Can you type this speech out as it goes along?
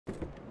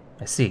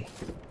I see.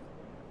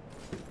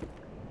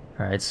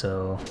 Alright,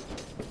 so...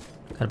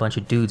 got a bunch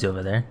of dudes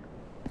over there.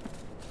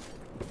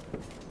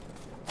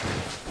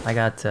 I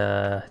got,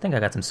 I think I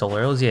got some solar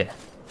arrows, yeah.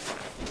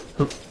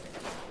 Oop.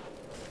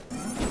 I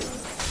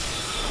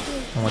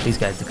don't want these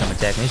guys to come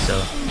attack me,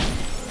 so...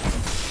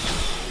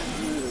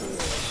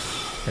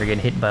 they're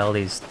getting hit by all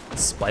these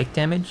spike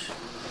damage?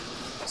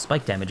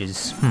 Spike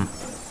damages,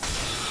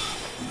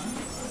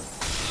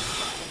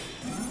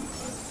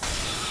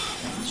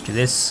 Let's do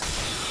this.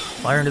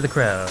 Fire into the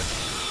crowd.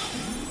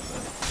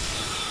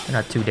 They're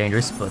not too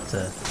dangerous, but,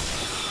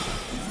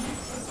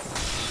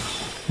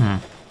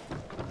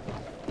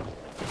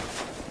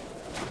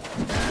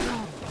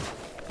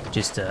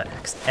 just,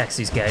 axe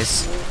these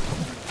guys.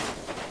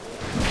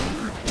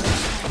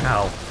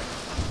 Ow.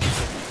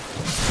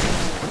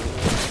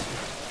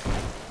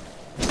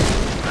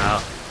 Ow.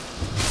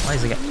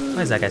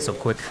 Why is that guy so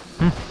quick?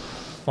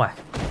 Why?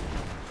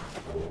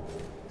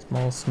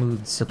 Small,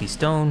 smooth, silky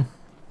stone.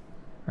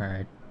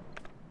 Alright.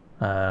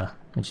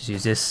 Let me just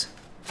use this.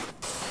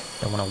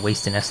 Don't want to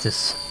waste an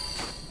Estus.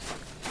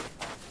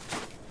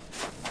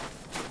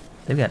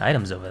 They've got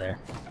items over there.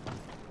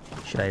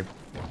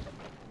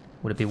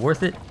 Would it be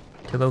worth it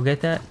to go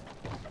get that?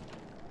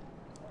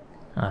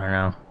 I don't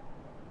know.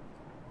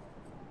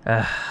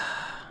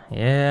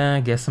 Yeah,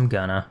 I guess I'm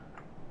gonna.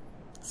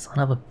 Son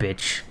of a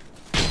bitch.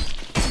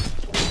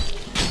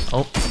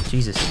 Oh,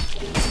 Jesus.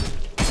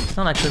 It's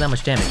not actually that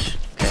much damage.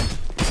 Okay.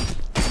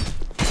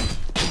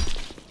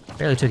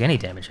 Barely took any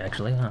damage,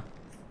 actually, huh?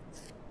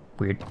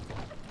 Weird.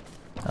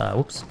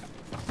 Whoops.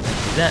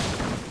 Do that.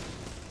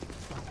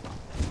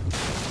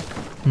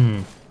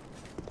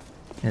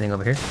 Anything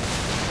over here?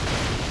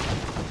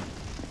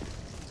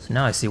 So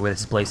now I see where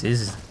this place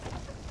is.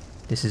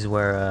 This is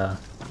where,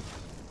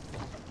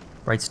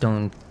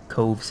 Brightstone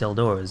Cove cell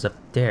door is up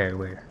there,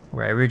 where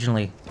I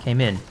originally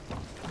came in.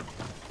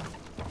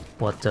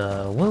 But,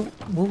 what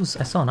was...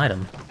 I saw an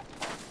item.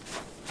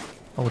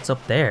 Oh, it's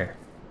up there.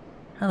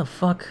 How the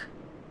fuck...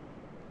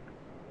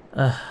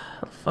 how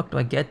the fuck do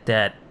I get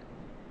that?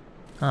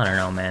 I don't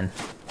know, man.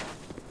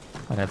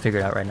 I'm gonna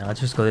figure it out right now. Let's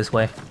just go this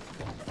way.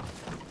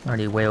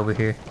 Already way over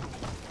here.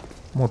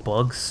 More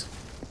bugs?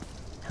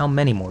 How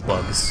many more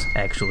bugs,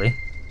 actually?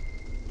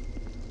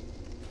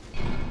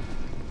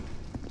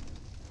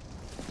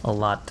 A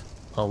lot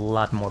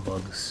more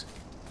bugs.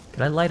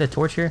 Could I light a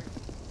torch here?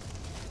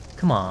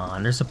 Come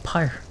on, there's a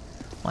pyre.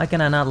 Why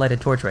can I not light a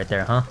torch right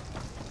there, huh?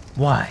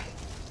 Why?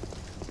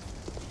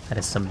 That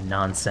is some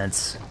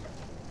nonsense.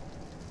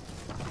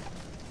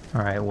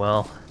 Alright,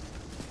 well...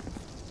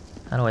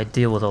 how do I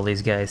deal with all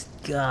these guys?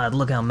 God,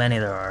 look how many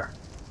there are.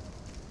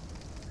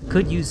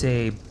 Could use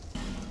a...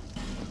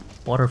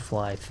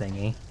 butterfly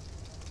thingy.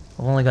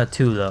 I've only got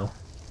 2, though.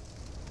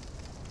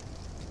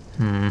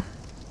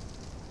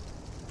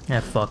 Yeah,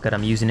 fuck it,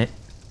 I'm using it.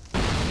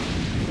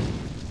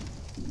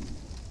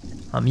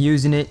 I'm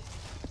using it.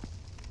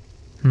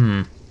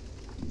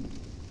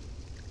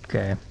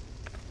 Okay.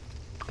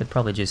 Could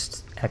probably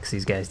just X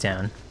these guys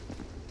down.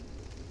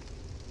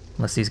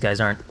 Unless these guys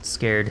aren't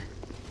scared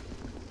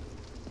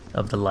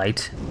of the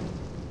light.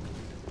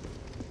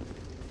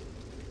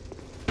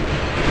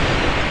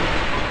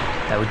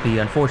 That would be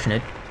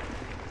unfortunate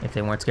if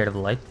they weren't scared of the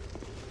light.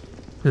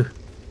 Whew.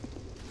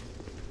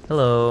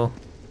 Hello.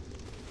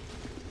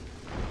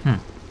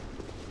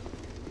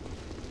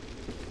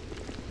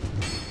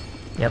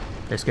 Yep,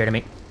 they're scared of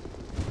me.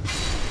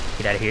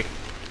 Get out of here.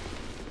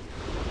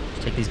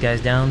 Just take these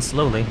guys down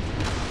slowly.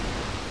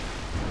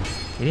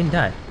 They didn't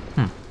die.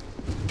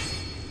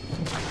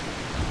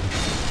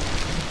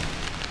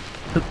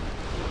 Oop.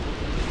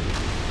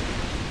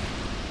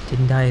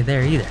 Didn't die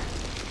there either.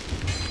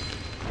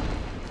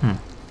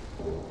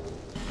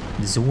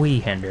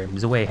 Zweihander.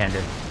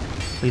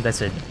 I believe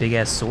that's a big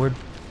ass sword.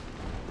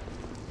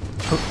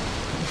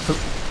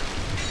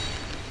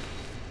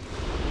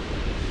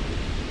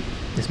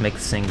 This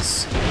makes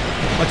things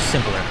much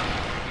simpler.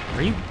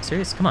 Are you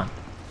serious? Come on.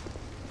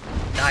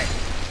 Die.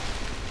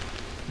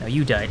 No,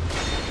 you died.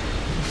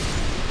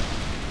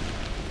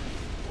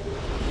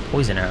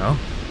 Poison arrow.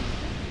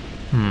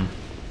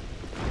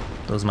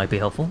 Those might be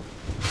helpful.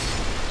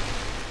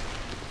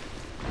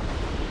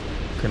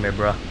 Come here,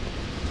 bruh.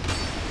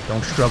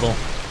 Don't struggle.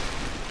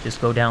 Just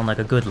go down like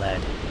a good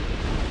lad.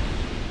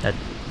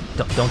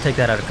 Don't take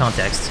that out of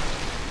context.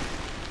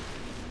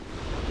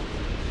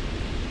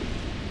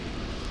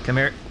 Come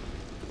here.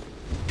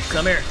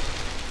 Come here.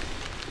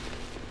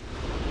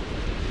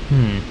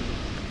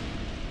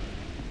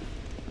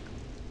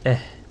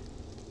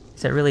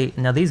 Is that really...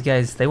 now these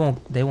guys, they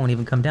won't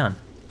even come down.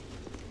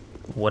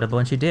 What a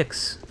bunch of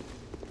dicks.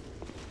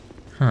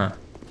 Huh. Do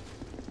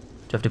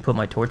I have to put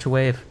my torch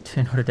away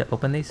in order to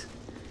open these?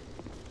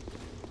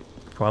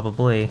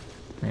 Probably.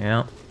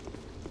 Yeah.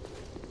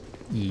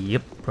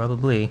 Yep,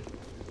 probably.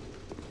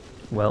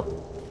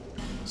 Well,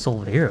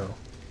 Soul Hero.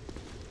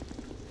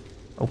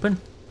 Open?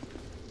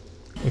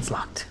 It's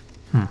locked.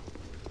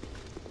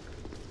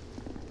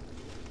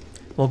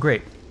 Well,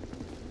 great.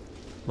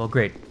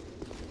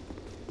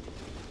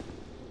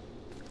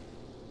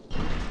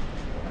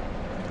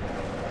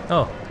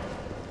 Oh,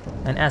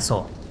 an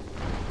asshole.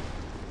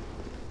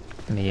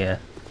 Let me,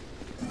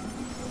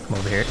 come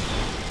over here.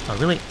 Oh,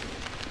 really?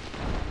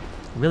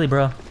 Really,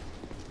 bro?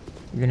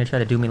 You're gonna try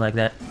to do me like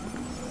that?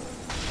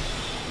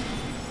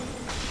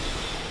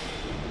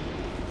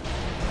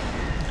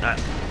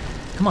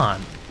 Come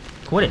on.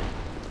 Quit it.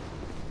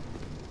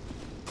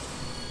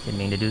 Didn't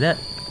mean to do that.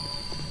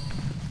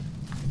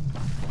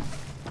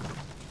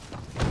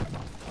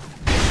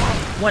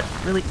 What?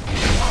 Really?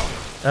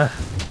 Ugh.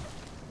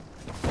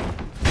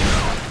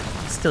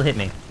 Still hit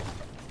me.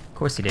 Of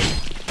course he did.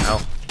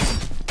 Ow.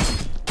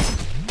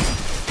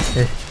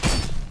 Ugh.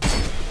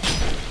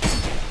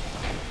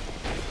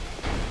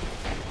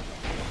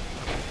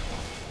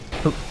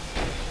 Oop.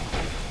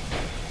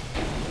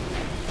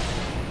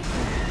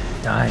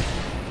 Die.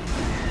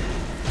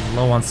 I'm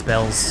low on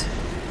spells.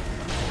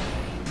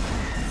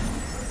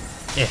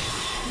 Eh.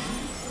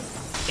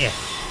 Eh.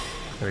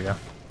 There we go.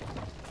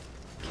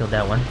 Killed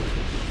that one.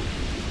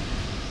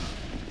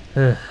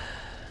 Ugh.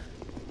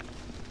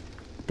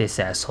 This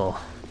asshole.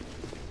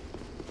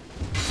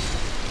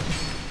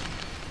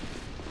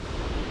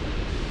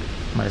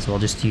 Might as well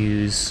just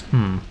use...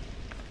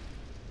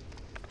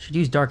 Should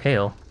use Dark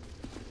Hail.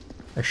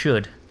 I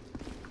should.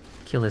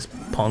 Kill this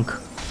punk.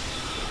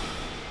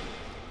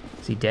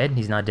 Is he dead?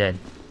 He's not dead.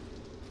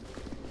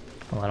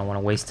 Well, I don't want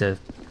to waste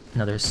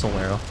another soul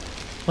arrow.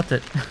 What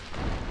the...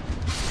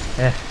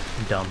 I'm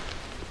dumb.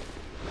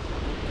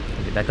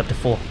 Get back up to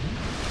full.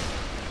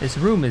 This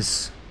room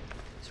is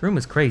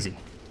crazy.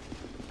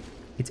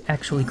 It's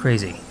actually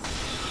crazy.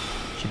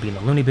 Should be in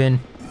the loony bin.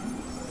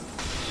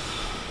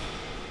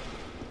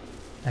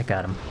 I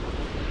got him.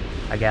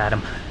 I got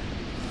him.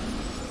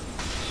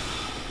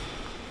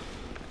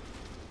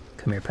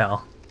 Come here,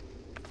 pal.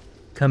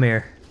 Come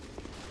here.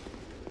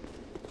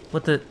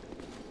 What the...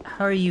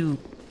 How are you...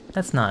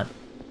 That's not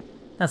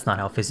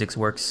how physics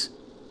works.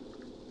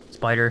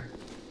 Spider.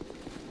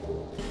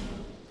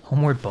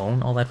 Homeward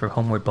Bone? All that for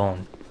Homeward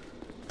Bone.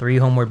 3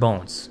 Homeward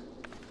Bones.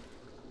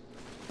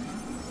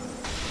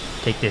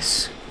 Take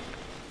this.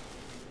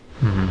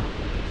 Do I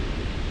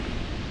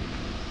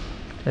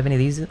have any of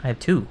these? I have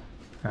 2.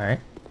 Alright.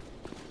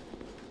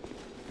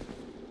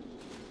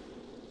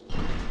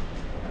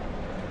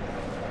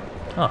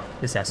 Oh,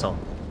 this asshole.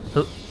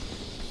 Oh.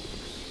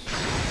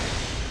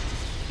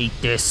 Eat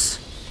this.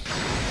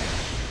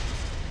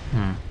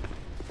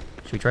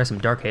 Should we try some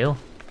Dark Hail?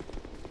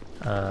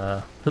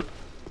 Hoop.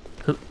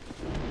 Hoop.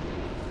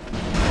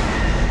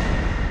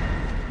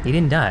 He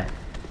didn't die.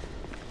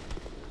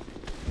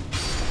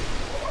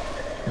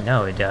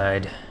 No, he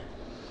died.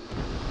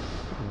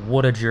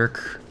 What a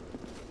jerk.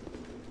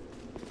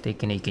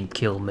 Thinking he can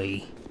kill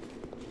me.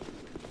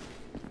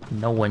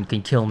 No one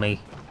can kill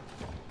me.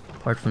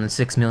 Apart from the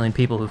 6 million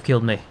people who've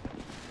killed me.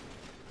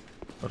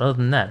 But other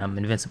than that, I'm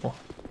invincible.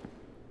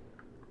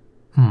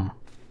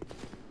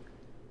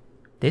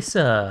 This,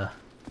 I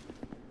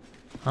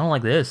don't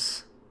like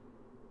this.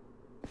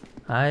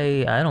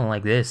 I don't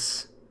like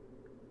this.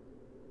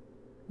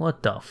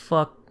 What the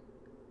fuck?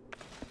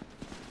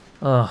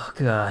 Oh,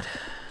 God.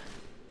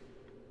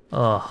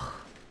 Oh.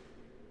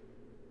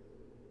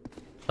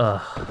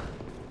 Ugh.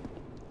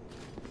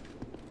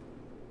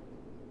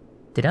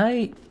 Did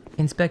I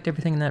inspect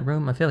everything in that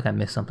room? I feel like I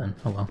missed something.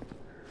 Oh well.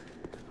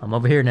 I'm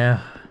over here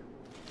now.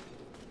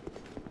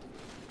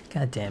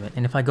 God damn it.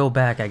 And if I go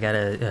back, I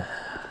gotta...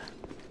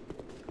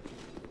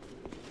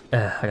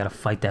 I gotta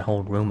fight that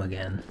whole room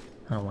again.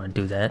 I don't want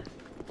to do that.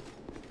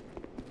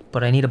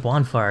 But I need a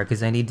bonfire,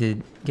 because I need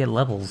to get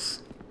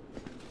levels.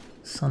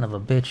 Son of a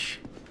bitch.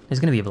 There's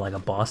gonna be like a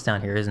boss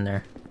down here, isn't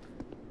there?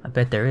 I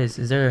bet there is.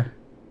 Is there...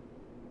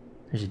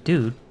 There's a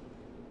dude.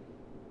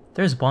 If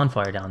there's a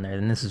bonfire down there,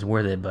 then this is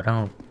worth it, but I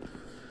don't...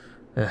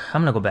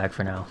 I'm gonna go back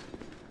for now.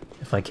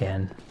 If I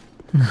can.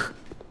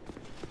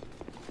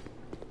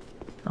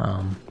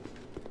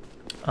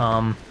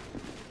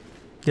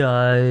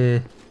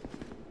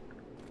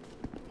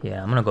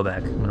 Yeah, I'm gonna go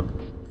back.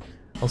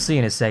 I'll see you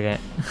in a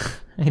second.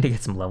 I need to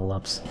get some level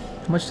ups.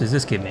 How much does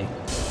this give me?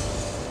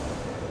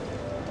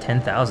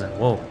 10,000.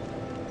 Whoa.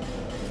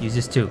 Use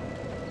this too.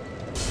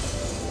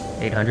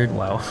 800.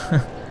 Wow.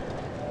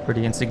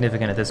 Pretty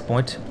insignificant at this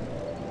point.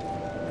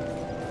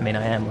 I mean,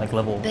 I am like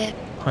level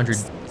 100,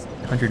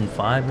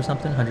 105 or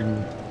something.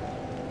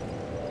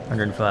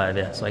 105.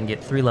 Yeah. So I can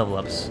get 3 level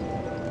ups.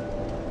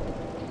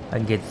 I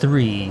can get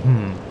 3.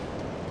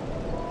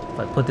 If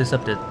I put this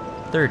up to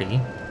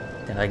 30.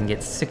 Then I can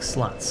get 6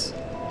 slots.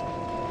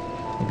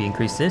 Maybe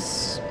increase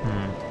this?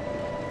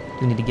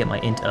 Do need to get my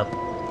int up.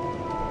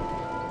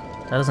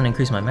 That doesn't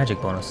increase my magic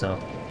bonus though.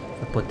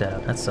 If I put that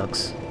up, that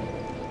sucks.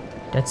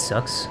 That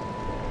sucks.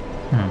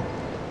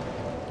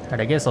 Alright,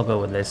 I guess I'll go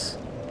with this.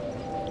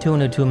 2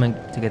 in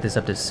attunement to get this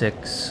up to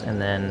 6, and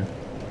then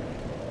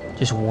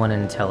just 1 in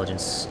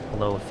intelligence.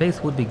 Although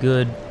faith would be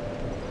good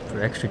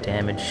for extra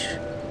damage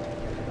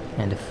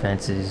and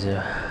defenses.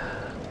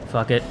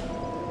 Fuck it.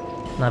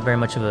 Not very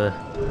much of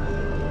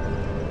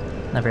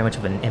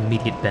an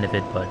immediate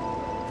benefit, but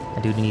I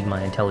do need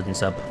my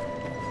intelligence up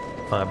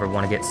if I ever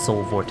want to get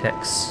Soul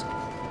Vortex.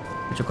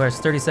 which requires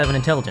 37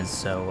 intelligence,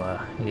 so,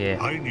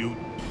 yeah. I knew.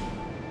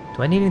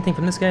 Do I need anything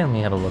from this guy? Let me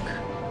have a look.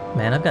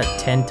 Man, I've got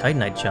 10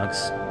 Titanite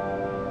chunks.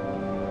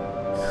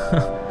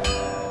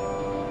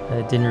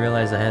 I didn't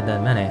realize I had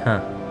that many,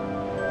 huh?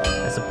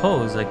 I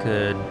suppose I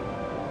could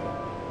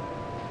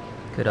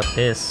up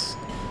this.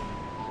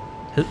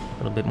 A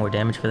little bit more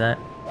damage for that.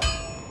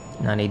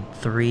 Now I need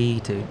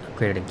 3 to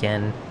upgrade it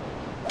again.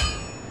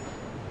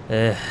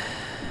 I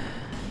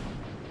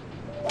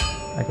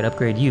could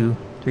upgrade you.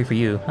 3 for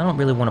you. I don't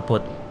really want to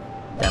put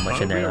that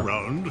much in there, though.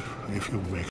 I'll be around if you make